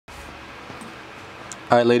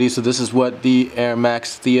Alright ladies, so this is what the Air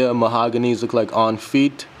Max Thea Mahoganies look like on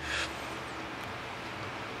feet.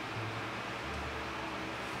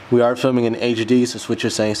 We are filming in HD, so switch your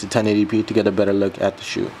settings to 1080p to get a better look at the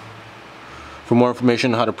shoe. For more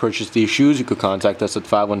information on how to purchase these shoes, you could contact us at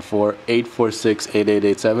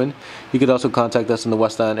 514-846-8887. You could also contact us in the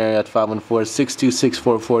West Island area at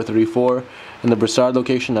 514-626-4434, in the Brossard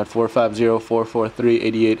location at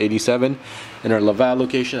 450-443-8887, in our Laval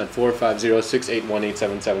location at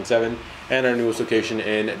 450-681-8777, and our newest location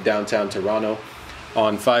in downtown Toronto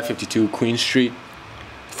on 552 Queen Street.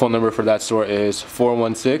 The phone number for that store is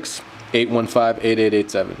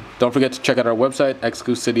 416-815-8887. Don't forget to check out our website,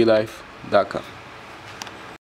 exclucitylife.com.